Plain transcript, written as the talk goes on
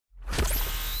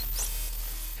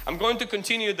I'm going to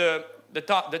continue the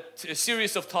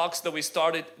series of talks that we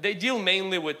started. They deal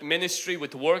mainly with ministry,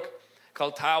 with work,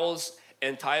 called Towels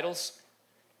and Titles.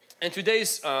 And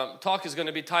today's talk is going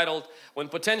to be titled, When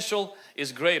Potential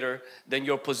is Greater Than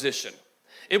Your Position.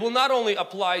 It will not only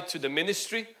apply to the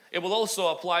ministry, it will also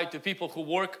apply to people who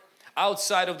work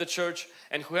outside of the church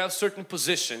and who have certain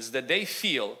positions that they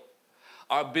feel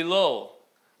are below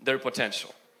their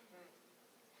potential.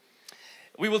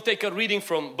 We will take a reading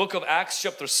from book of Acts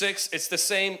chapter 6. It's the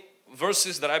same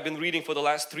verses that I've been reading for the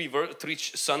last three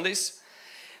Sundays.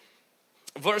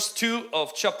 Verse 2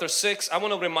 of chapter 6. I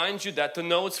want to remind you that the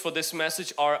notes for this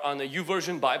message are on the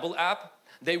YouVersion Bible app.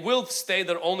 They will stay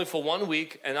there only for 1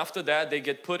 week, and after that they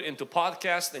get put into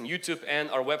podcast and YouTube and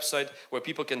our website where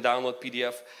people can download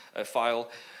PDF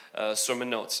file sermon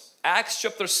notes. Acts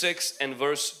chapter 6 and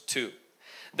verse 2.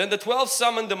 Then the 12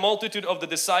 summoned the multitude of the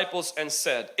disciples and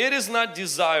said, "It is not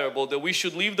desirable that we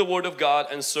should leave the word of God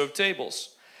and serve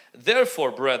tables.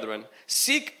 Therefore, brethren,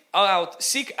 seek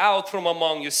out from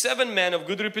among you 7 men of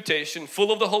good reputation,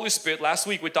 full of the Holy Spirit." Last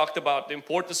week we talked about the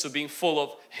importance of being full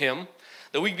of Him.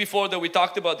 The week before that we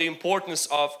talked about the importance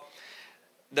of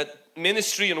that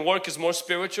ministry and work is more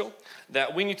spiritual,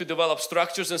 that we need to develop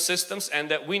structures and systems,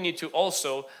 and that we need to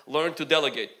also learn to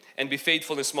delegate and be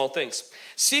faithful in small things.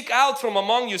 Seek out from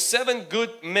among you 7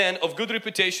 good men of good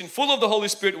reputation, full of the Holy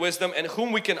Spirit wisdom, and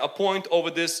whom we can appoint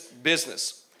over this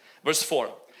business. Verse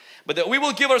 4. But that we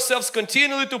will give ourselves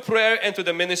continually to prayer and to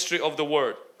the ministry of the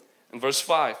word. And verse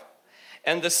 5.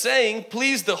 And the saying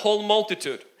pleased the whole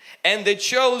multitude, and they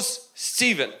chose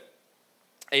Stephen,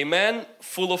 a man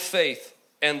full of faith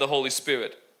and the Holy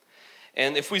Spirit.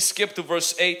 And if we skip to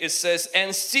verse 8, it says,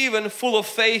 and Stephen, full of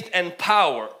faith and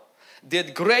power,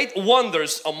 did great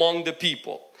wonders among the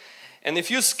people. And if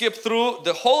you skip through,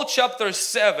 the whole chapter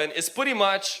 7 is pretty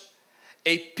much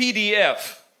a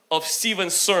PDF of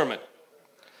Stephen's sermon,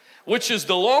 which is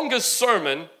the longest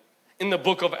sermon in the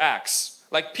book of Acts.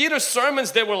 Like Peter's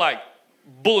sermons, they were like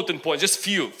bulletin points, just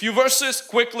few verses,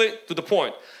 quickly to the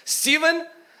point. Stephen,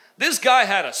 this guy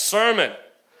had a sermon.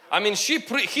 I mean, he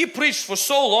preached for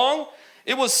so long.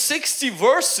 It was 60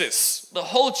 verses, the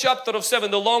whole chapter of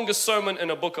 7, the longest sermon in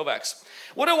the book of Acts.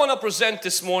 What I want to present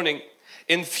this morning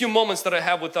in a few moments that I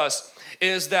have with us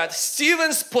is that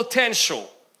Stephen's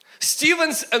potential,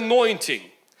 Stephen's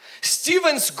anointing,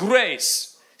 Stephen's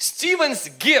grace, Stephen's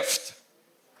gift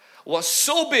was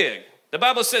so big. The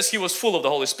Bible says he was full of the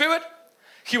Holy Spirit,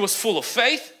 he was full of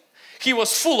faith, he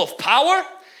was full of power,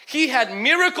 he had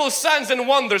miracles, signs and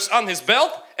wonders on his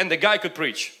belt, and the guy could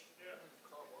preach.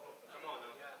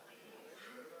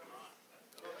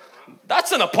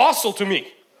 That's an apostle to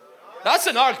me. That's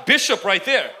an archbishop right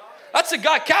there. That's a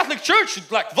guy, Catholic Church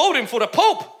should like vote him for the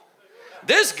Pope.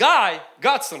 This guy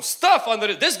got some stuff under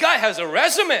it. This guy has a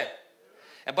resume.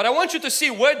 But I want you to see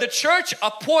where the church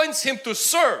appoints him to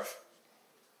serve.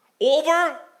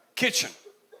 Over kitchen.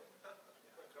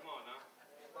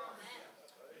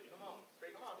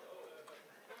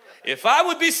 If I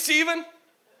would be Stephen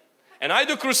and I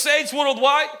do crusades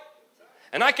worldwide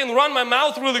and I can run my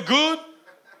mouth really good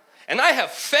and I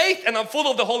have faith and I'm full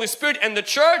of the Holy Spirit and the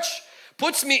church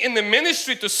puts me in the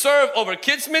ministry to serve over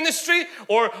kids ministry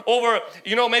or over,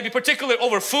 maybe particularly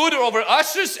over food or over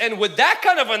ushers, and with that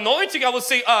kind of anointing I will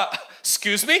say,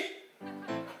 excuse me,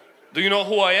 do you know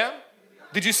who I am?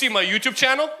 Did you see my YouTube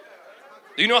channel?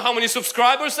 Do you know how many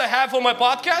subscribers I have on my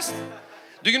podcast?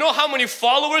 Do you know how many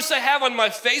followers I have on my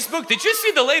Facebook? Did you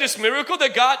see the latest miracle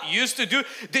that God used to do?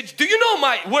 Do you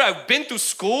know where I've been to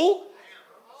school?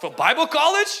 For Bible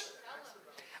college?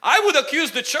 I would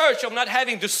accuse the church of not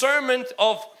having discernment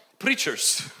of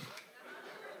preachers.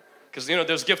 Because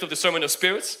there's gift of discernment of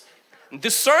spirits.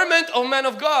 Discernment of men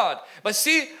of God. But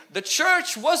see, the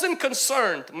church wasn't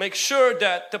concerned to make sure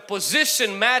that the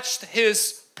position matched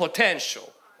his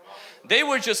potential. They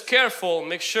were just careful,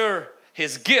 make sure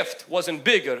his gift wasn't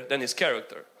bigger than his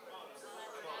character.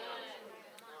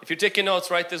 If you're taking notes,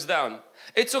 write this down.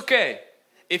 It's okay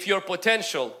if your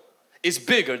potential is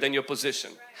bigger than your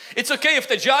position. It's okay if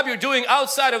the job you're doing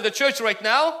outside of the church right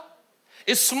now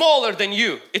is smaller than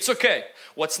you. It's okay.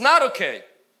 What's not okay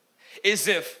is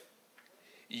if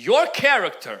your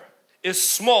character is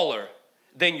smaller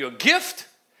than your gift,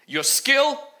 your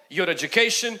skill, your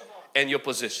education, and your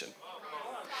position.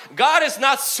 God is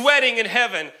not sweating in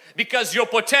heaven because your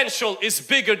potential is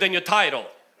bigger than your title.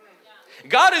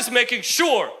 God is making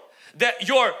sure that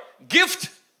your gift,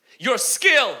 your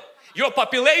skill, your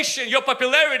population, your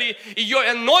popularity, your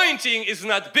anointing is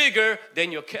not bigger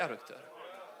than your character.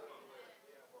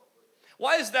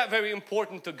 Why is that very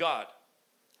important to God?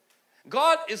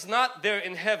 God is not there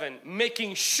in heaven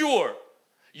making sure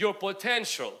your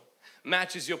potential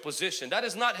matches your position. That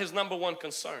is not His number one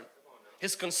concern.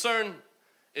 His concern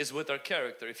is with our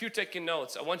character. If you're taking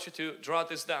notes, I want you to draw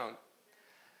this down.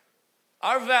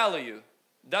 Our value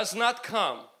does not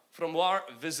come from our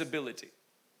visibility.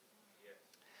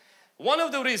 One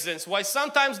of the reasons why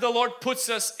sometimes the Lord puts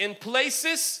us in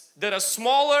places that are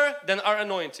smaller than our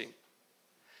anointing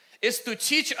is to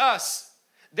teach us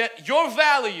that your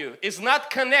value is not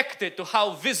connected to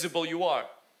how visible you are.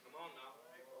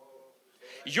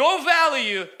 Your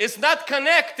value is not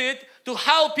connected to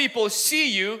how people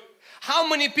see you, how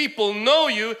many people know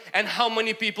you, and how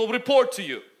many people report to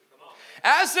you.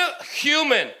 As a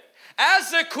human,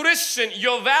 as a Christian,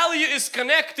 your value is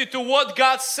connected to what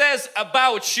God says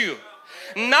about you,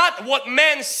 not what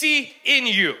men see in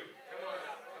you.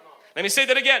 Let me say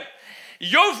that again.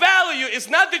 Your value is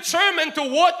not determined to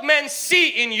what men see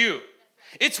in you.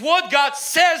 It's what God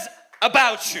says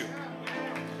about you.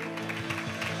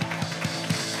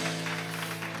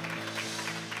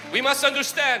 We must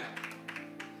understand,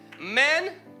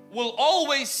 men will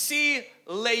always see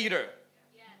later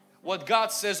what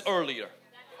God says earlier.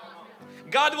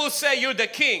 God will say, you're the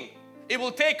king. It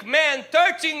will take man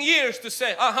 13 years to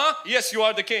say, yes, you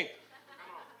are the king.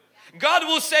 God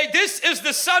will say, this is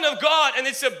the Son of God, and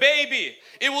it's a baby.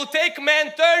 It will take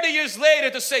man 30 years later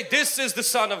to say, this is the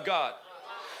Son of God.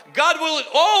 God will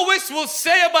always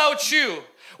say about you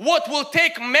what will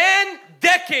take man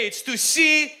decades to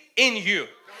see in you.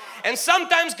 And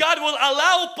sometimes God will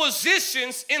allow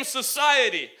positions in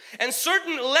society and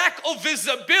certain lack of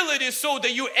visibility so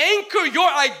that you anchor your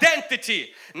identity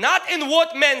not in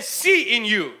what men see in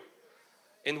you,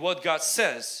 in what God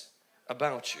says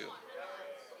about you.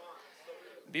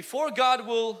 Before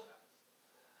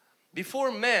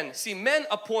men, see, men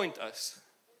appoint us,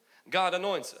 God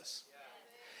anoints us.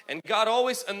 And God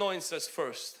always anoints us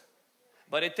first.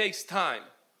 But it takes time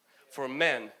for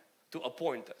men to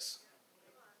appoint us.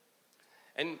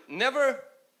 And never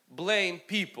blame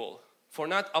people for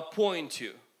not appointing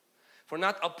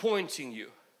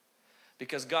you,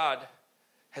 because God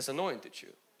has anointed you.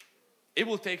 It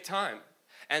will take time,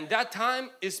 and that time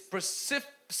is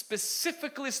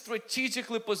specifically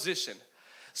strategically positioned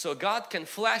so God can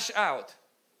flash out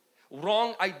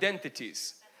wrong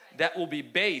identities that will be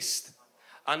based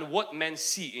on what men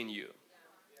see in you.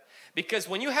 Because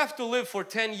when you have to live for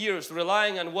 10 years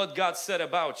relying on what God said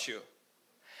about you,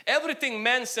 everything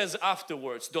man says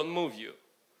afterwards don't move you.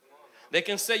 They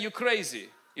can say you're crazy.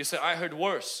 You say, I heard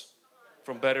worse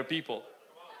from better people.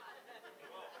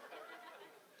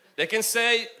 They can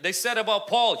say, they said about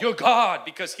Paul, you're God,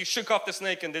 because he shook off the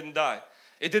snake and didn't die.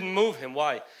 It didn't move him.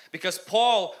 Why? Because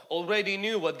Paul already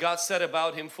knew what God said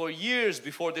about him for years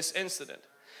before this incident.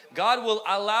 God will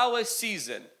allow a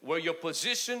season where your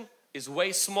position is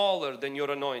way smaller than your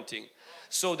anointing,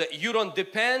 so that you don't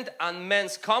depend on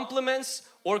men's compliments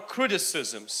or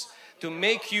criticisms to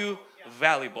make you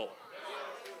valuable.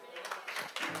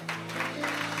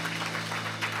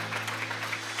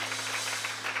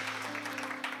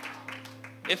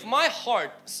 If my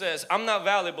heart says I'm not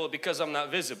valuable because I'm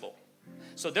not visible,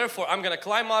 so therefore I'm going to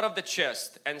climb out of the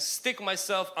chest and stick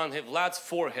myself on Vlad's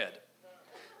forehead,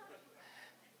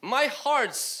 my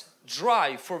heart's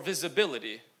drive for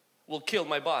visibility will kill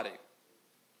my body.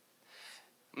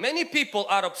 Many people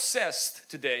are obsessed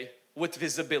today with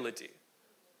visibility.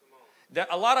 That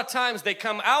a lot of times they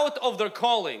come out of their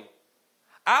calling,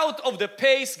 out of the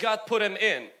pace God put them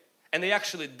in, and they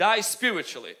actually die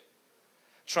spiritually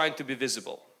trying to be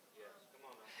visible.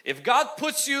 If God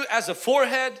puts you as a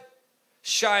forehead,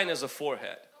 shine as a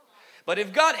forehead. But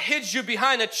if God hid you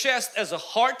behind a chest as a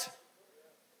heart,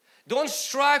 don't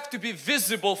strive to be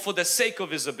visible for the sake of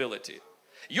visibility.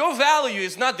 Your value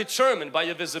is not determined by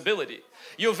your visibility.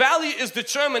 Your value is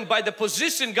determined by the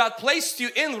position God placed you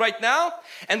in right now,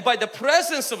 and by the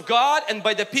presence of God, and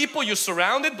by the people you're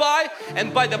surrounded by,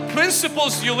 and by the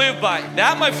principles you live by.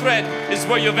 That, my friend, is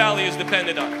where your value is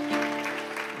dependent on.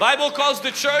 Bible calls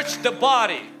the church the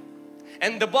body.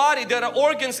 And the body, there are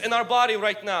organs in our body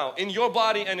right now, in your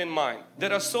body and in mine,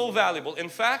 that are so valuable. In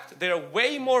fact, they are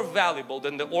way more valuable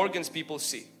than the organs people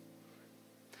see.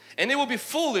 And it will be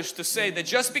foolish to say that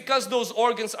just because those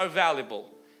organs are valuable,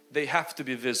 they have to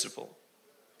be visible.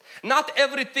 Not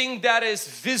everything that is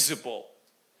visible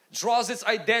draws its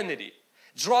identity,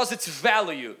 draws its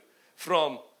value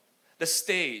from the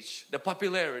stage, the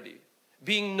popularity,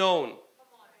 being known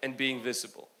and being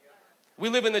visible. We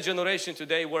live in a generation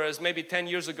today, whereas maybe 10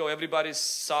 years ago everybody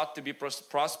sought to be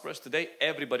prosperous. Today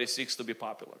everybody seeks to be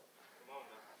popular.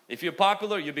 If you're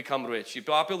popular, you become rich. You're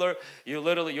popular,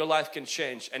 your life can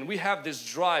change. And we have this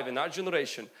drive in our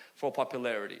generation for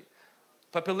popularity.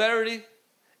 Popularity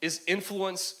is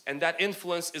influence, and that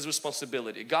influence is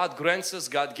responsibility. God grants us,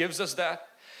 God gives us that.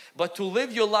 But to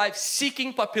live your life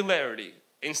seeking popularity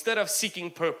instead of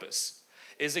seeking purpose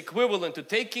is equivalent to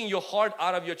taking your heart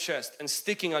out of your chest and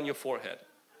sticking on your forehead.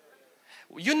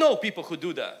 You know people who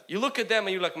do that. You look at them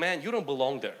and you're like, man, you don't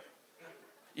belong there.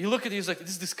 You look at it, it's like,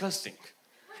 this is disgusting.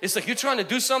 It's like you're trying to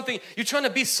do something, you're trying to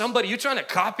be somebody, you're trying to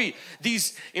copy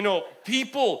these,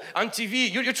 people on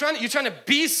TV. You're trying to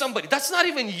be somebody. That's not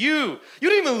even you. You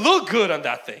don't even look good on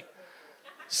that thing.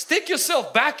 Stick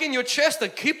yourself back in your chest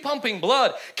and keep pumping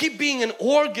blood. Keep being an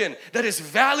organ that is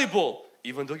valuable,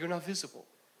 even though you're not visible.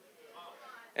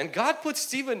 And God put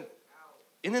Stephen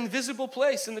in an invisible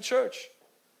place in the church,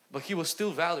 but he was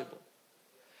still valuable.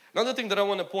 Another thing that I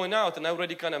want to point out, and I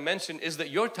already kind of mentioned, is that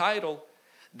your title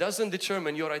doesn't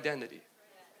determine your identity.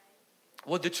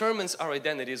 What determines our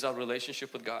identity is our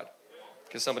relationship with God.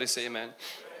 Can somebody say amen?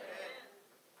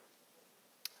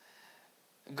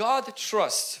 God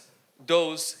trusts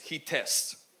those He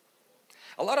tests.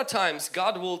 A lot of times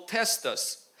God will test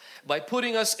us by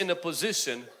putting us in a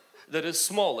position that is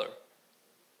smaller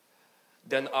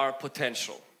than our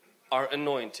potential, our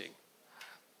anointing,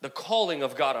 the calling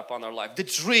of God upon our life, the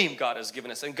dream God has given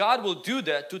us. And God will do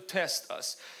that to test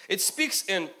us. It speaks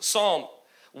in Psalm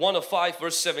 105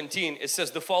 verse 17. It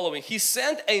says the following: He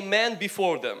sent a man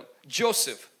before them,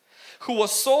 Joseph, who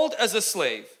was sold as a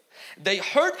slave. They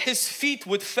hurt his feet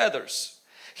with feathers.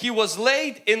 He was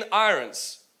laid in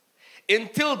irons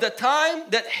until the time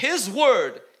that his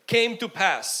word came to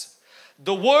pass.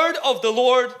 The word of the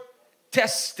Lord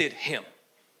tested him.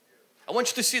 I want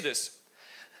you to see this.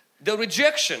 The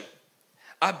rejection,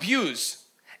 abuse,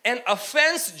 and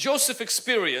offense Joseph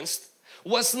experienced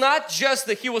was not just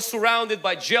that he was surrounded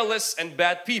by jealous and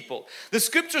bad people. The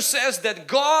scripture says that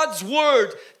God's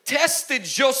word tested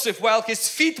Joseph while his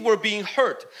feet were being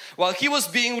hurt, while he was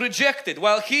being rejected,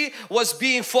 while he was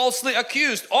being falsely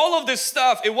accused. All of this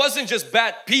stuff, it wasn't just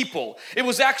bad people. It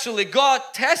was actually God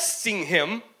testing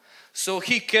him so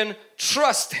He can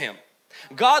trust him.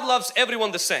 God loves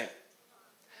everyone the same,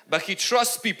 but He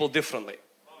trusts people differently.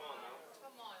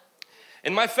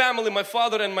 In my family, my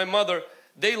father and my mother,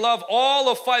 they love all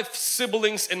of 5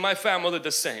 siblings in my family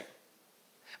the same,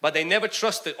 but they never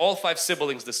trusted all 5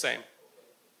 siblings the same.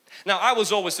 Now, I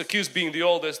was always accused, being the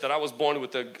oldest, that I was born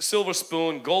with a silver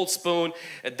spoon, gold spoon,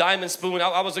 a diamond spoon.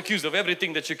 I was accused of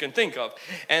everything that you can think of,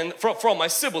 and from my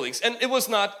siblings. And it was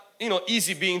not,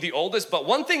 easy being the oldest. But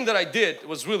one thing that I did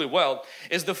was really well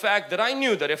is the fact that I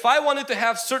knew that if I wanted to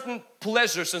have certain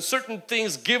pleasures and certain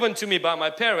things given to me by my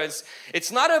parents,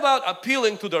 it's not about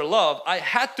appealing to their love. I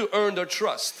had to earn their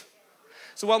trust.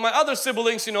 So while my other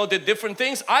siblings, did different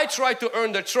things, I tried to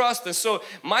earn their trust. And so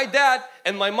my dad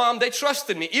and my mom, they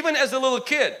trusted me. Even as a little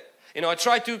kid, I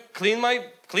tried to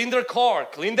clean their car,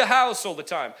 clean the house all the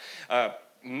time,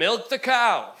 milk the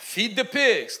cow, feed the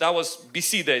pigs. That was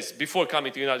BC days, before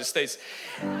coming to the United States.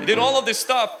 I did all of this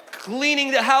stuff, cleaning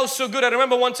the house so good. I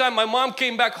remember one time my mom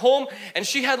came back home and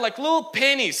she had like little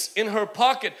pennies in her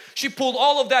pocket. She pulled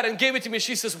all of that and gave it to me.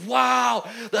 She says, wow,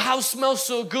 the house smells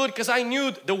so good, because I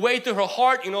knew the way to her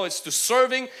heart, it's through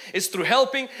serving, it's through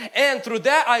helping, and through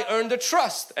that I earned the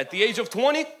trust. At the age of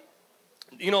 20,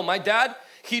 my dad,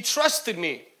 he trusted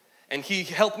me and he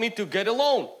helped me to get a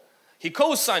loan. He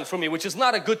co-signed for me, which is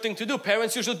not a good thing to do.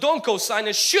 Parents usually don't co-sign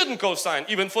and shouldn't co-sign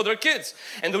even for their kids.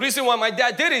 And the reason why my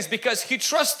dad did it is because he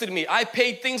trusted me. I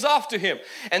paid things off to him.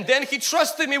 And then he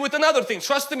trusted me with another thing,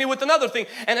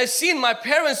 And I seen my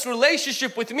parents'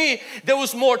 relationship with me, there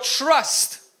was more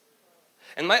trust.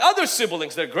 And my other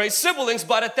siblings, they're great siblings,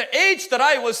 but at the age that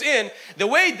I was in, the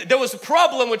way there was a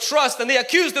problem with trust, and they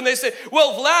accused them, they said,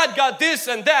 well, Vlad got this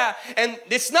and that. And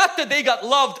it's not that they got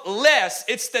loved less,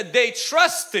 it's that they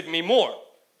trusted me more.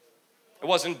 It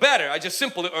wasn't better, I just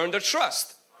simply earned their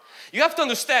trust. You have to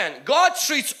understand, God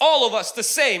treats all of us the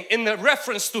same in the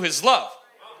reference to His love.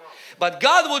 But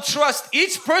God will trust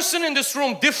each person in this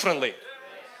room differently.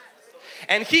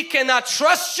 And He cannot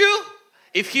trust you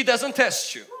if He doesn't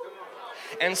test you.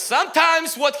 And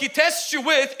sometimes what He tests you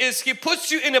with is He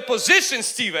puts you in a position,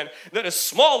 Stephen, that is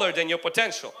smaller than your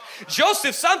potential.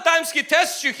 Joseph, sometimes He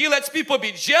tests you. He lets people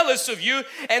be jealous of you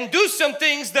and do some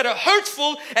things that are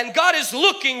hurtful, and God is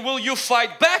looking, will you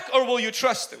fight back or will you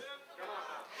trust Him?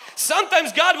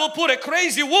 Sometimes God will put a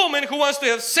crazy woman who wants to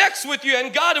have sex with you,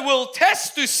 and God will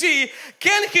test to see,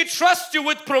 can He trust you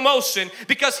with promotion,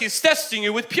 because He's testing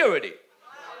you with purity.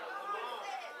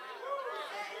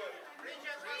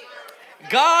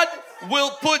 God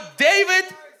will put David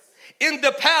in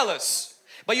the palace.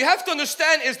 But you have to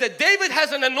understand is that David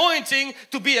has an anointing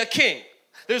to be a king.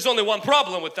 There's only one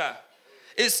problem with that.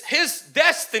 Is his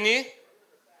destiny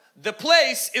the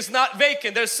place is not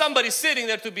vacant. There's somebody sitting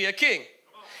there to be a king.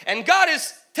 And God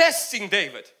is testing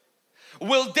David.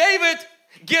 Will David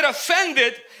get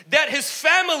offended that his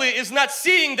family is not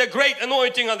seeing the great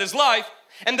anointing on his life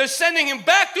and they're sending him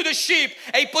back to the sheep,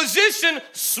 a position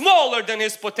smaller than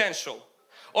his potential?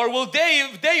 Or will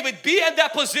David be at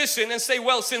that position and say,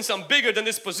 well, since I'm bigger than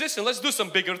this position, let's do some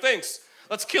bigger things.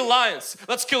 Let's kill lions.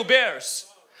 Let's kill bears.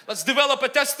 Let's develop a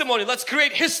testimony. Let's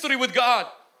create history with God.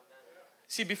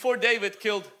 See, before David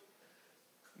killed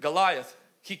Goliath,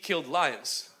 he killed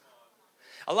lions.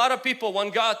 A lot of people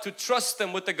want God to trust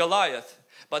them with the Goliath,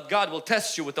 but God will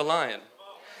test you with the lion.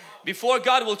 Before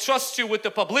God will trust you with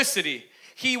the publicity,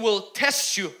 He will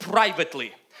test you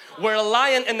privately. Where a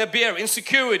lion and a bear,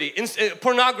 insecurity,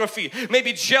 pornography,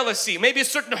 maybe jealousy, maybe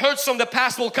certain hurts from the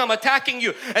past will come attacking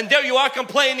you, and there you are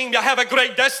complaining, I have a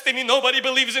great destiny, nobody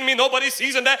believes in me, nobody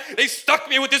sees in that, they stuck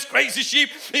me with this crazy sheep,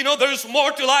 you know, there's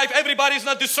more to life, everybody's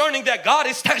not discerning that. God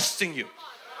is testing you.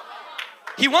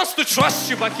 He wants to trust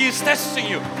you, but He is testing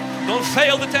you. Don't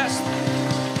fail the test.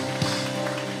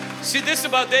 See this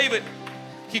about David.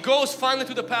 He goes finally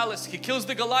to the palace, he kills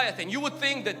the Goliath, and you would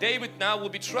think that David now will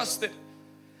be trusted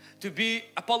to be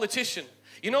a politician.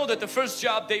 You know that the first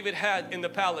job David had in the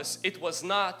palace, it was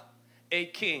not a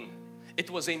king, it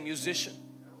was a musician.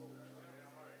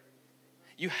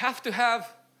 You have to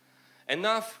have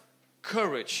enough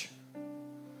courage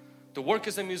to work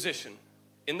as a musician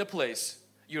in the place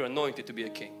you're anointed to be a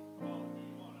king.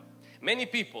 Many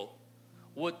people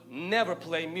would never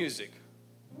play music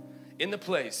in the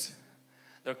place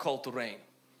they're called to reign.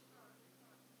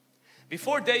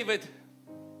 Before David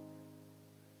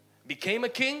became a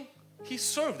king, he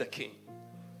served a king.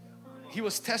 He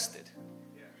was tested.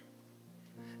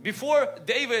 Before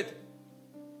David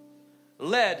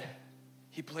led,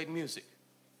 he played music.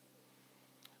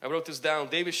 I wrote this down.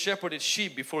 David shepherded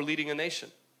sheep before leading a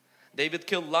nation. David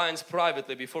killed lions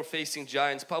privately before facing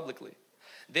giants publicly.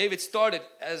 David started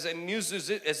as a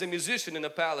musician in the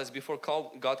palace before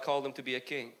God called him to be a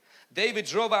king. David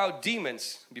drove out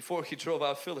demons before he drove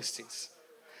out Philistines.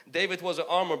 David was an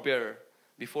armor bearer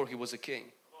before he was a king.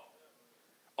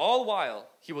 All while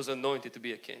he was anointed to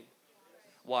be a king.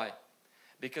 Why?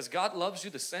 Because God loves you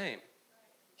the same.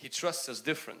 He trusts us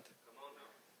different.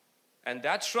 And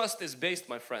that trust is based,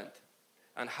 my friend,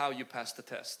 on how you pass the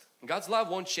test. God's love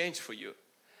won't change for you,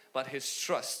 but His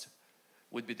trust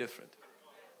would be different.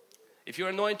 If your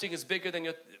anointing is bigger than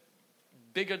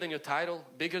your title,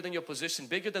 bigger than your position,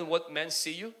 bigger than what men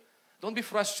see you, don't be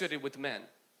frustrated with men.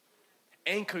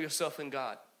 Anchor yourself in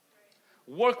God.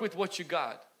 Work with what you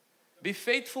got. Be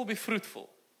faithful, be fruitful.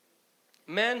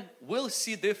 Men will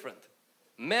see different.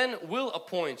 Men will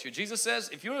appoint you. Jesus says,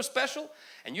 if you're special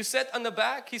and you sit on the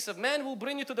back, He said, man will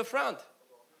bring you to the front.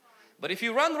 But if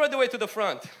you run right away to the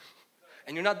front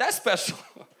and you're not that special,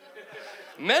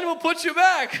 men will put you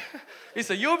back. He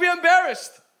said, you'll be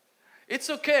embarrassed. It's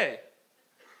okay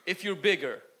if you're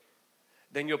bigger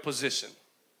than your position.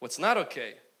 What's not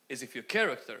okay is if your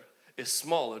character is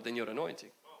smaller than your anointing.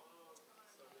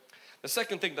 The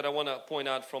second thing that I want to point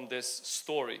out from this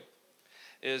story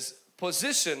is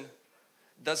position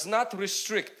does not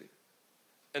restrict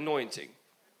anointing.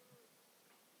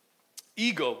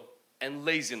 Ego and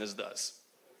laziness does.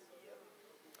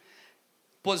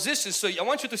 Position, so I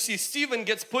want you to see Stephen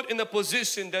gets put in a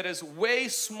position that is way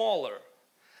smaller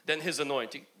than his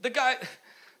anointing. The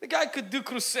guy could do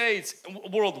crusades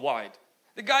worldwide.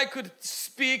 The guy could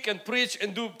speak and preach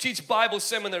and teach Bible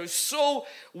seminaries, so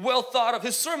well thought of.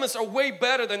 His sermons are way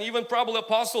better than even probably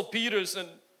Apostle Peter's. And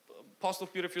Apostle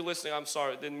Peter, if you're listening, I'm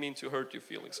sorry, I didn't mean to hurt your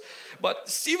feelings. But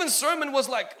Stephen's sermon was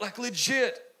like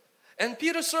legit. And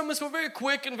Peter's sermons were very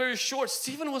quick and very short.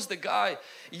 Stephen was the guy,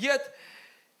 yet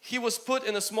he was put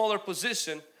in a smaller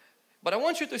position. But I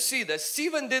want you to see that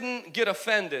Stephen didn't get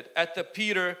offended at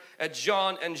Peter, at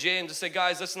John and James and say,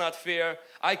 guys, that's not fair.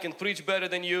 I can preach better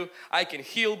than you. I can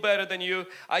heal better than you.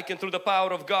 I can, through the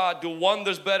power of God, do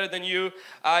wonders better than you.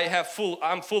 I'm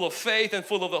full of faith and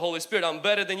full of the Holy Spirit. I'm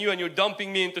better than you, and you're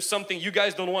dumping me into something you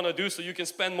guys don't want to do so you can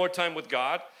spend more time with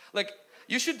God. Like,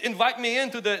 you should invite me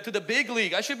into the big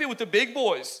league. I should be with the big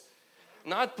boys.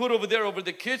 Not put over there over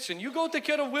the kitchen. You go take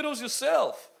care of widows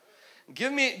yourself.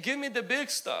 Give me the big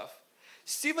stuff.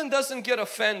 Stephen doesn't get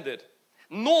offended,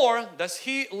 nor does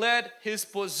he let his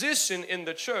position in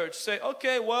the church say,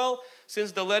 okay, well,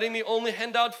 since they're letting me only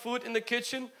hand out food in the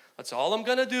kitchen, that's all I'm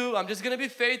gonna do. I'm just gonna be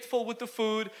faithful with the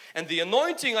food, and the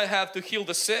anointing I have to heal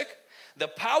the sick, the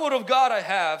power of God I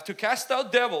have to cast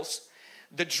out devils,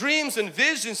 the dreams and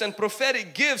visions and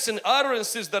prophetic gifts and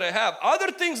utterances that I have,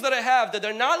 other things that I have that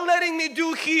they're not letting me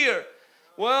do here,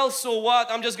 Well, so what?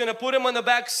 I'm just gonna put him on the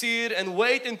back seat and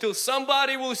wait until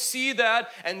somebody will see that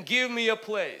and give me a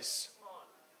place.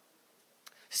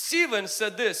 Stephen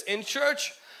said this, in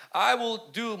church, I will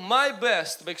do my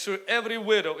best to make sure every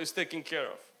widow is taken care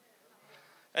of.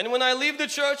 And when I leave the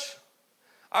church,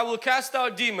 I will cast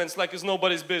out demons like it's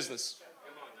nobody's business.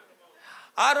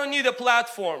 I don't need a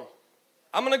platform.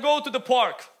 I'm gonna go to the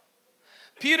park.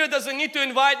 Peter doesn't need to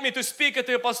invite me to speak at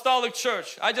the apostolic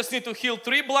church. I just need to heal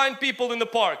 3 blind people in the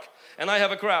park and I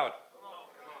have a crowd.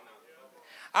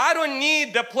 I don't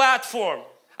need the platform.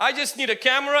 I just need a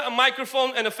camera, a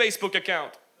microphone and a Facebook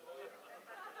account.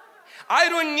 I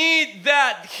don't need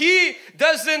that.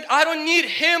 I don't need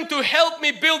him to help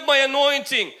me build my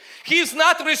anointing. He's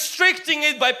not restricting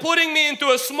it by putting me into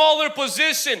a smaller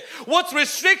position. What's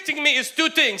restricting me is 2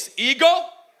 things. Ego,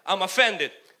 I'm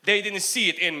offended. They didn't see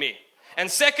it in me. And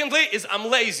secondly is I'm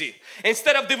lazy.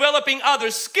 Instead of developing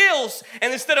other skills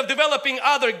and instead of developing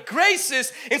other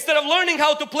graces, instead of learning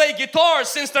how to play guitar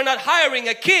since they're not hiring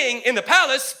a king in the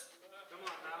palace,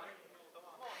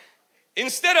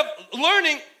 instead of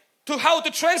learning how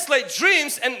to translate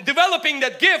dreams and developing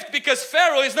that gift because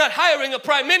Pharaoh is not hiring a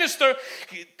prime minister,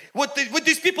 what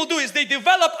these people do is they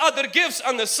develop other gifts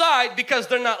on the side because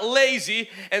they're not lazy,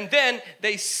 and then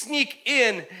they sneak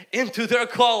into their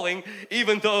calling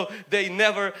even though they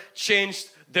never changed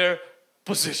their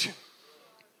position.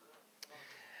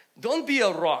 Don't be a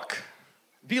rock,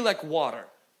 be like water.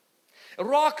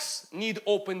 Rocks need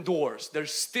open doors. They're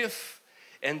stiff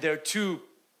and they're too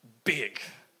big.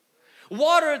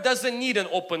 Water doesn't need an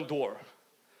open door.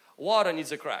 Water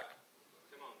needs a crack.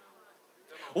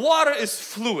 Water is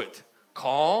fluid,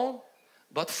 calm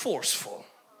but forceful.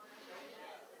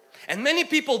 And many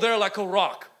people, they're like a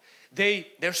rock.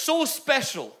 They're so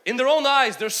special in their own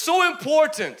eyes. They're so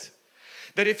important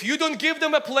that if you don't give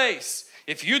them a place,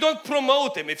 if you don't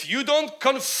promote them, if you don't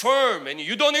confirm and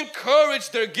you don't encourage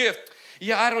their gift,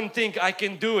 yeah, I don't think I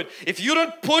can do it. If you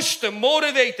don't push them,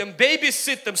 motivate them,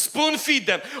 babysit them, spoon feed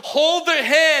them, hold their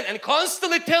hand and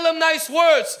constantly tell them nice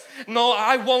words, no,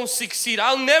 I won't succeed.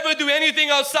 I'll never do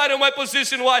anything outside of my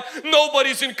position. Why?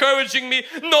 Nobody's encouraging me.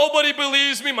 Nobody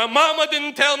believes me. My mama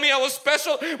didn't tell me I was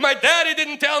special. My daddy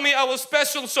didn't tell me I was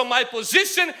special. So my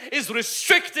position is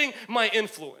restricting my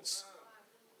influence.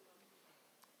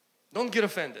 Don't get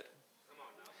offended.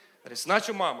 But it's not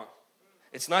your mama.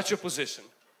 It's not your position.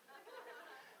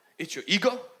 It's your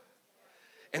ego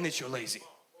and it's your lazy.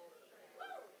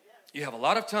 You have a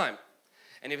lot of time,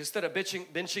 and if instead of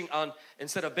binging on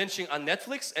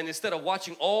Netflix and instead of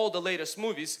watching all the latest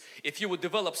movies, if you would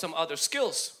develop some other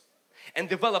skills and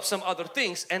develop some other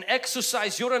things and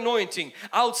exercise your anointing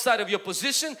outside of your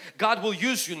position, God will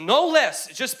use you no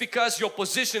less just because your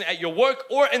position at your work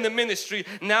or in the ministry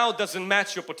now doesn't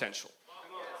match your potential.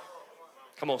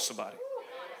 Come on, somebody.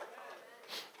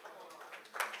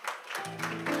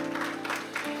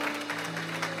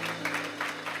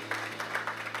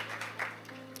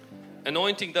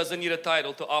 Anointing doesn't need a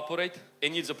title to operate,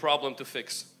 it needs a problem to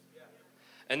fix.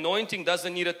 Anointing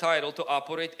doesn't need a title to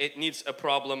operate, it needs a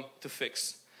problem to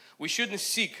fix. We shouldn't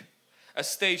seek a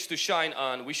stage to shine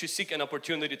on, we should seek an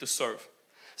opportunity to serve.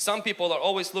 Some people are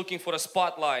always looking for a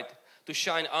spotlight to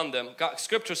shine on them.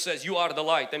 Scripture says you are the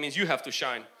light, that means you have to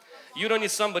shine. You don't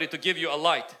need somebody to give you a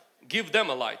light, give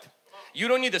them a light. You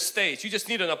don't need a stage, you just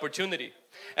need an opportunity.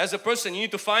 As a person, you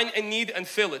need to find a need and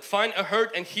fill it. Find a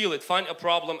hurt and heal it. Find a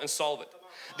problem and solve it.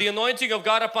 The anointing of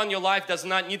God upon your life does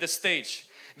not need a stage.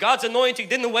 God's anointing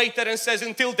didn't wait there and says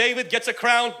until David gets a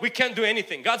crown, we can't do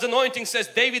anything. God's anointing says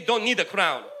David don't need a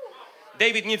crown.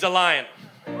 David needs a lion.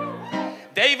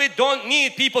 David don't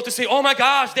need people to say, oh my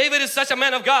gosh, David is such a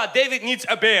man of God. David needs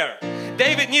a bear.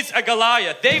 David needs a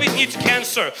Goliath. David needs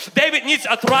cancer. David needs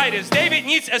arthritis. David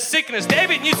needs a sickness.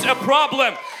 David needs a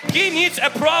problem. He needs a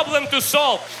problem to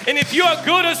solve. And if you are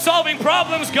good at solving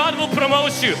problems, God will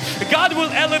promote you. God will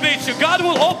elevate you. God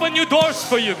will open new doors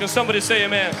for you. Can somebody say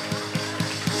amen?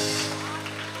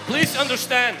 Please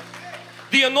understand,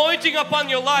 the anointing upon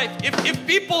your life, if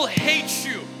people hate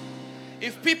you,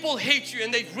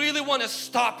 and they really want to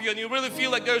stop you and you really feel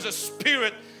like there's a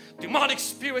spirit, demonic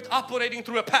spirit operating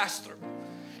through a pastor,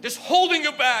 just holding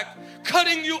you back,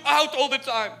 cutting you out all the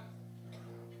time.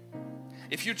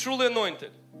 If you're truly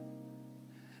anointed,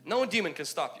 no demon can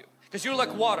stop you because you're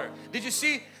like water. Did you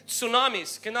see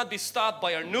tsunamis cannot be stopped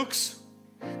by our nukes?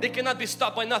 They cannot be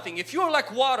stopped by nothing. If you're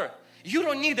like water, You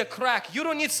don't need a crack. You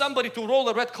don't need somebody to roll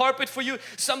a red carpet for you,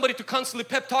 somebody to constantly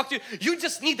pep talk to you. You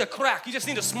just need a crack. You just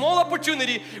need a small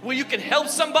opportunity where you can help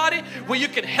somebody,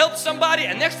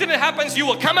 and next thing that happens, you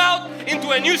will come out into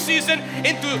a new season,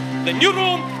 into the new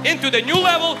room, into the new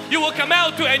level. You will come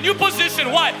out to a new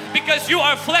position. Why? Because you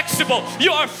are flexible,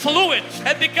 you are fluid,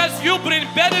 and because you bring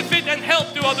benefit and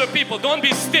help to other people. Don't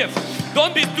be stiff.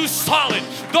 Don't be too solid.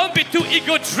 Don't be too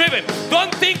ego-driven.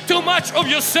 Don't think too much of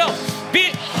yourself. Be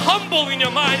humble in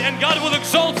your mind, and God will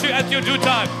exalt you at your due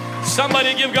time.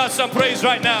 Somebody give God some praise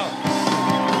right now.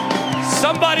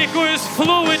 Somebody who is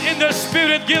fluid in their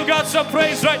spirit, give God some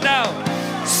praise right now.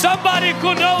 Somebody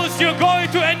who knows you're going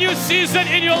to a new season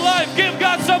in your life, give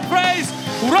God some praise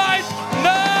right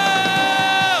now.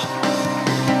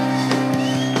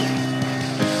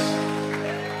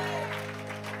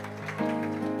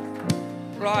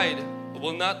 Pride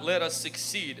will not let us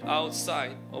succeed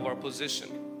outside of our position.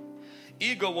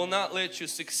 Ego will not let you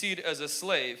succeed as a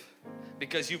slave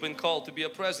because you've been called to be a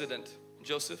president,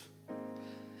 Joseph.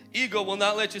 Ego will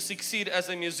not let you succeed as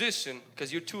a musician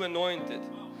because you're too anointed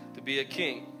to be a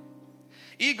king.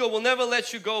 Ego will never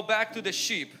let you go back to the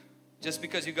sheep just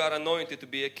because you got anointed to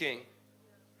be a king.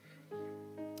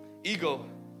 Ego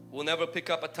will never pick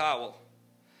up a towel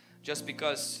just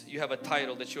because you have a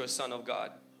title that you're a son of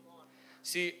God.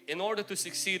 See, in order to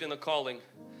succeed in a calling,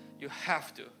 you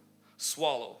have to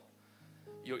swallow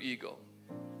your ego.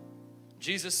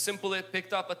 Jesus simply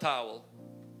picked up a towel.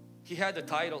 He had the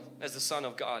title as the Son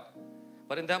of God.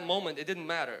 But in that moment, it didn't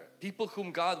matter. People whom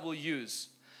God will use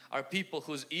are people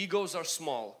whose egos are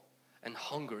small and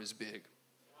hunger is big.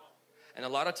 And a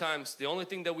lot of times, the only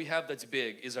thing that we have that's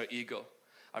big is our ego.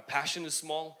 Our passion is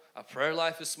small. Our prayer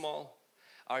life is small.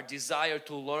 Our desire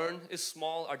to learn is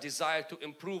small. Our desire to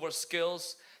improve our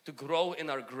skills, to grow in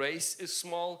our grace is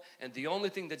small. And the only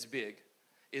thing that's big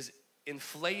is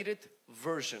inflated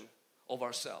version of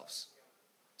ourselves.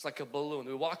 It's like a balloon.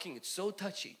 We're walking, it's so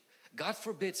touchy. God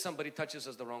forbid somebody touches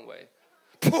us the wrong way.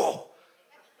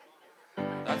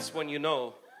 That's when you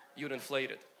know you're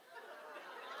inflated.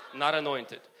 Not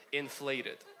anointed,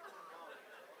 inflated.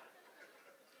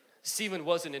 Stephen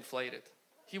wasn't inflated.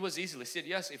 He was easily said,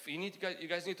 yes, if you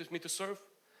guys need me to serve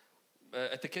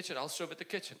at the kitchen, I'll serve at the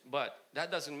kitchen. But that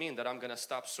doesn't mean that I'm going to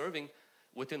stop serving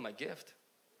within my gift.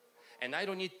 And I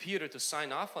don't need Peter to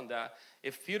sign off on that.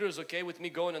 If Peter is okay with me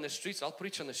going on the streets, I'll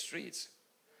preach on the streets.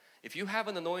 If you have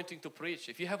an anointing to preach,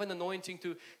 if you have an anointing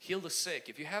to heal the sick,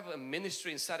 if you have a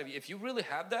ministry inside of you, if you really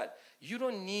have that, you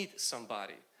don't need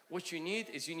somebody. What you need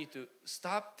is you need to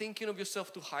stop thinking of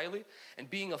yourself too highly and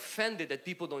being offended that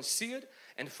people don't see it,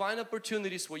 and find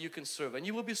opportunities where you can serve. And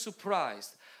you will be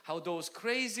surprised how those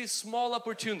crazy small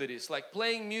opportunities like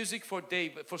playing music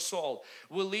for Saul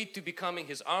will lead to becoming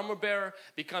his armor bearer,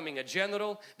 becoming a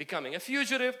general, becoming a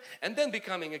fugitive, and then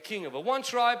becoming a king of one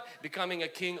tribe, becoming a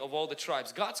king of all the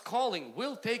tribes. God's calling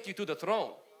will take you to the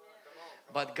throne.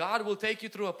 But God will take you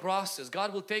through a process.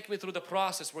 God will take me through the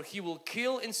process where He will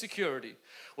kill insecurity,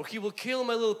 where He will kill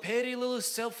my petty little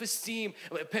self-esteem,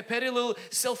 petty little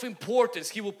self-importance.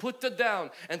 He will put that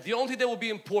down, and the only thing that will be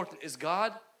important is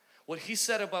God, what He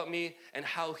said about me, and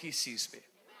how He sees me.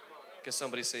 Can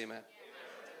somebody say amen?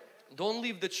 Don't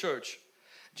leave the church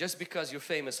just because you're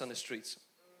famous on the streets.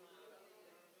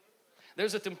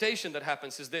 There's a temptation that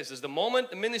happens is this, is the moment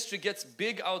the ministry gets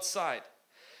big outside,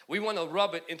 we want to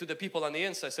rub it into the people on the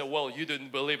inside. Say, well, you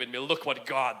didn't believe in me. Look what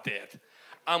God did.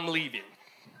 I'm leaving.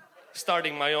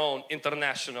 Starting my own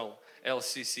international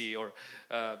LCC or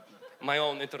my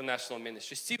own international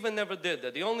ministry. Stephen never did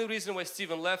that. The only reason why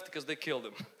Stephen left because they killed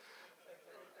him.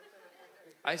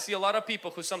 I see a lot of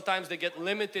people who sometimes they get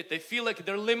limited. They feel like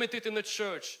they're limited in the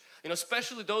church. You know,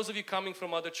 especially those of you coming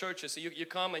from other churches. So you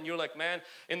come and you're like, man,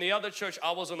 in the other church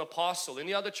I was an apostle. In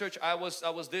the other church I was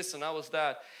this and I was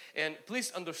that. And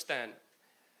please understand,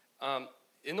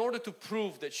 in order to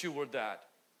prove that you were that,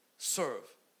 serve.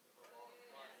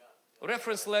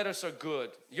 Reference letters are good.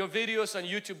 Your videos on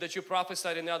YouTube that you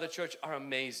prophesied in the other church are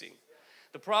amazing.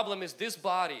 The problem is this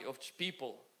body of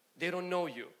people, they don't know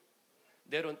you.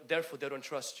 Therefore they don't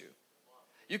trust you.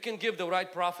 You can give the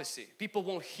right prophecy. People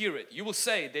won't hear it. You will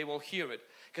say they won't hear it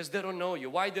because they don't know you.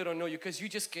 Why they don't know you? Because you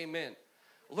just came in.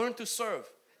 Learn to serve.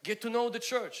 Get to know the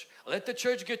church. Let the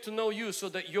church get to know you so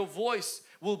that your voice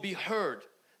will be heard,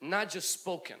 not just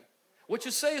spoken. What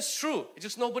you say is true. It's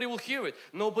just nobody will hear it.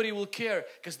 Nobody will care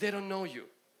because they don't know you.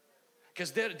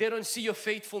 Because they don't see your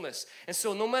faithfulness. And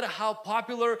so no matter how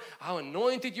popular, how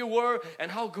anointed you were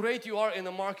and how great you are in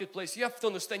the marketplace, you have to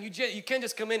understand you can't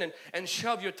just come in and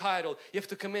shove your title. You have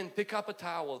to come in, pick up a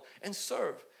towel and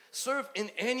serve. Serve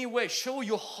in any way. Show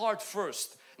your heart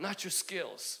first, not your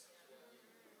skills.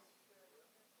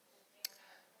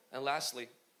 And lastly,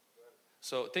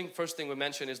 so first thing we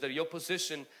mentioned is that your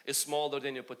position is smaller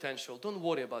than your potential. Don't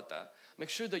worry about that. Make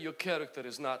sure that your character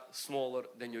is not smaller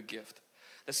than your gift.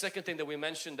 The second thing that we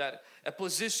mentioned, that a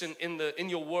position in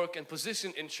your work and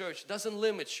position in church doesn't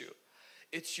limit you.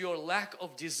 It's your lack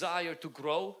of desire to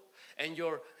grow and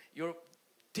your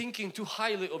thinking too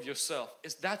highly of yourself.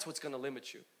 That's what's going to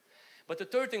limit you. But the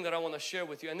third thing that I want to share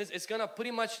with you, and it's going to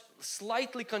pretty much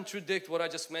slightly contradict what I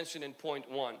just mentioned in point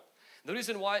 1. The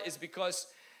reason why is because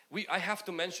I have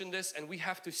to mention this, and we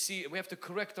have to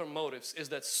correct our motives, is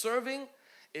that serving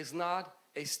is not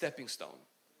a stepping stone.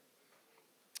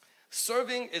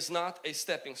 Serving is not a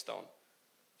stepping stone.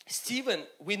 Stephen,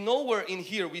 we know where in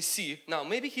here we see, now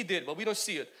maybe he did, but we don't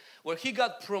see it, where he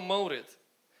got promoted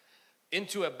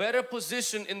into a better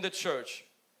position in the church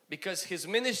because his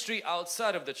ministry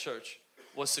outside of the church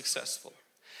was successful.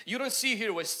 You don't see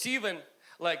here where Stephen,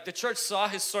 like the church saw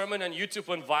his sermon on YouTube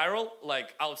went viral,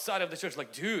 like outside of the church,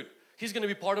 like dude, he's going to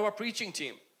be part of our preaching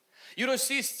team. You don't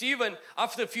see Stephen,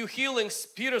 after a few healings,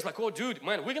 Peter's like, oh dude,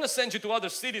 man, we're going to send you to other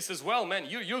cities as well, man,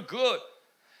 you're good.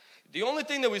 The only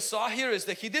thing that we saw here is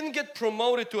that he didn't get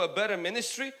promoted to a better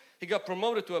ministry, he got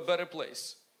promoted to a better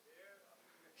place.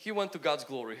 He went to God's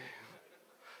glory.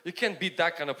 You can't beat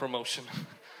that kind of promotion.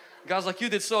 God's like, you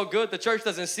did so good, the church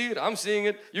doesn't see it, I'm seeing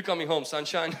it. You're coming home,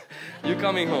 sunshine. You're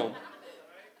coming home.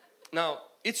 Now,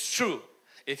 it's true,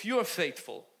 if you are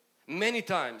faithful, many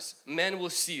times men will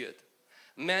see it.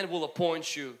 Man will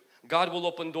appoint you. God will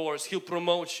open doors. He'll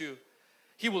promote you.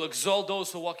 He will exalt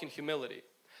those who walk in humility.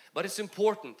 But it's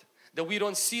important that we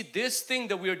don't see this thing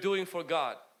that we are doing for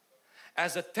God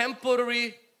as a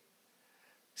temporary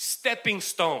stepping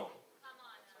stone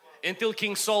until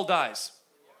King Saul dies.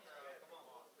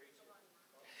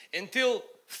 Until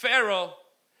Pharaoh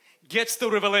gets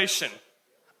the revelation,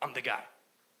 I'm the guy.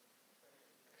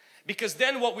 Because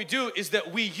then what we do is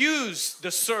that we use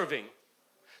the serving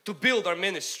to build our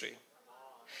ministry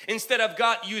instead of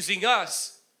God using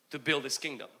us to build His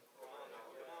kingdom.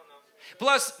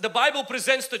 Plus, the Bible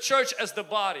presents the church as the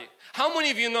body. How many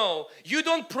of you know you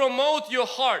don't promote your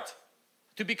heart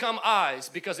to become eyes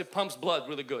because it pumps blood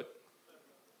really good?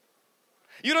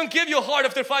 You don't give your heart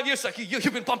after 5 years like,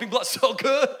 you've been pumping blood so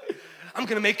good, I'm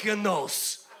gonna make you a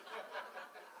nose.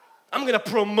 I'm gonna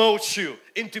promote you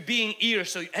into being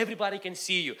ears so everybody can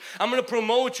see you. I'm gonna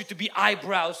promote you to be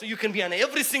eyebrows so you can be on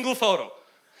every single photo.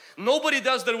 Nobody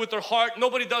does that with their heart.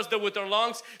 Nobody does that with their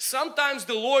lungs. Sometimes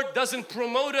the Lord doesn't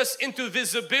promote us into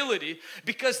visibility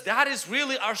because that is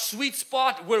really our sweet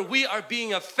spot where we are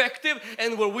being effective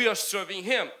and where we are serving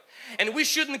Him. And we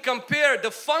shouldn't compare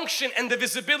the function and the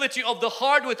visibility of the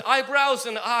heart with eyebrows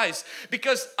and eyes,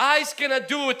 because eyes cannot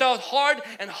do without heart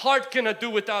and heart cannot do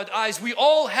without eyes. We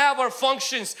all have our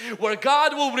functions where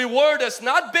God will reward us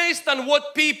not based on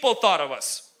what people thought of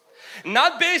us.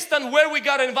 Not based on where we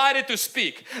got invited to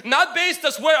speak. Not based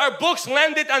on where our books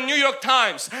landed on New York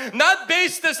Times. Not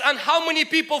based on how many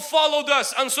people followed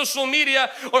us on social media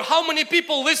or how many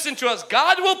people listened to us.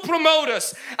 God will promote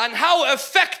us on how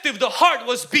effective the heart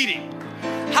was beating.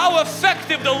 How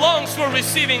effective the lungs were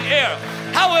receiving air.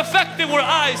 How effective were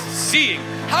eyes seeing.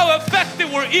 How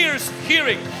effective were ears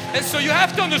hearing. And so you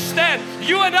have to understand,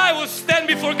 you and I will stand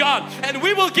before God and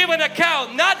we will give an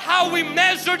account, not how we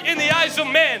measured in the eyes of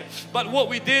man, but what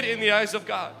we did in the eyes of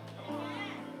God.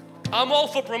 I'm all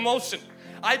for promotion.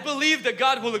 I believe that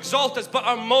God will exalt us, but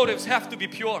our motives have to be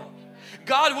pure.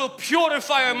 God will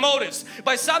purify our motives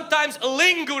by sometimes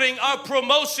lingering our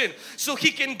promotion so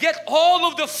He can get all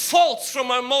of the faults from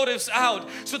our motives out,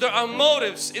 so that our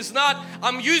motives is not,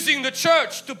 I'm using the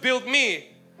church to build me,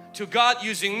 to God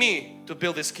using me to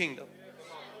build His kingdom.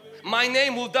 My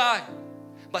name will die,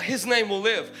 but His name will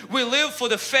live. We live for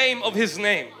the fame of His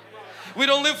name. We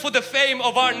don't live for the fame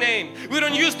of our name. We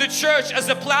don't use the church as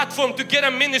a platform to get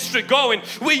a ministry going.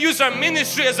 We use our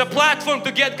ministry as a platform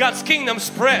to get God's kingdom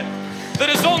spread. There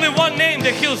is only one name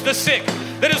that heals the sick.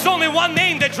 There is only one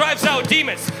name that drives out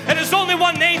demons. There is only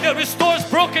one name that restores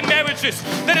broken marriages.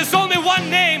 There is only one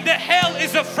name that hell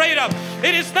is afraid of.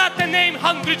 It is not the name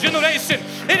Hungry Generation.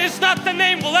 It is not the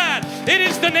name Vlad. It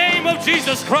is the name of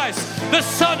Jesus Christ, the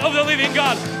Son of the living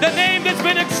God. The name that's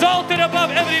been exalted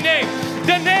above every name.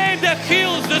 The name that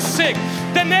heals the sick.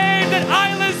 The name that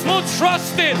islands will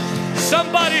trust in.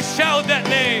 Somebody shout that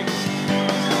name.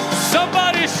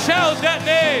 Somebody shout that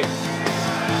name.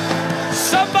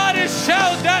 Somebody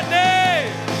shout that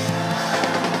name.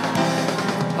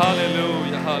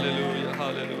 Hallelujah, hallelujah,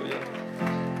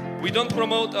 hallelujah. We don't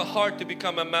promote a heart to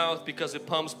become a mouth because it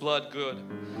pumps blood good.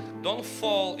 Don't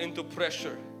fall into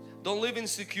pressure. Don't live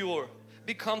insecure.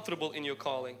 Be comfortable in your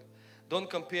calling. Don't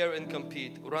compare and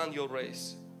compete. Run your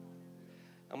race.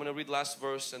 I'm going to read last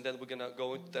verse and then we're going to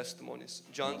go into testimonies.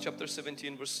 John chapter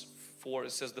 17 verse 4,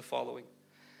 it says the following.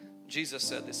 Jesus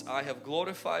said this, I have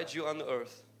glorified you on the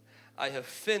earth. I have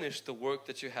finished the work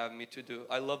that you have me to do.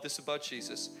 I love this about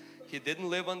Jesus. He didn't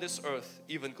live on this earth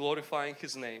even glorifying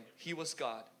His name. He was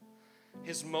God.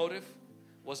 His motive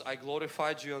was, I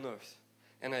glorified you on earth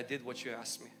and I did what you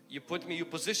asked me. You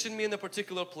positioned me in a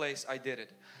particular place, I did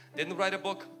it. Didn't write a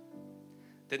book,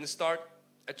 didn't start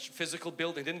a physical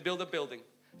building, didn't build a building,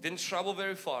 didn't travel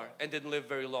very far and didn't live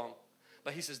very long.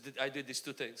 But He says, I did these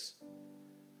two things.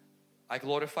 I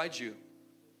glorified you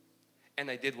and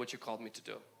I did what you called me to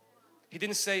do. He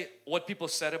didn't say what people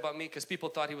said about me because people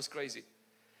thought He was crazy.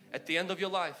 At the end of your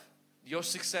life, your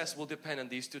success will depend on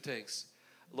these two things.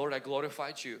 Lord, I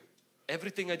glorified you.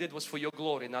 Everything I did was for your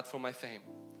glory, not for my fame.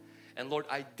 And Lord,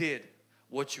 I did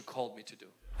what you called me to do.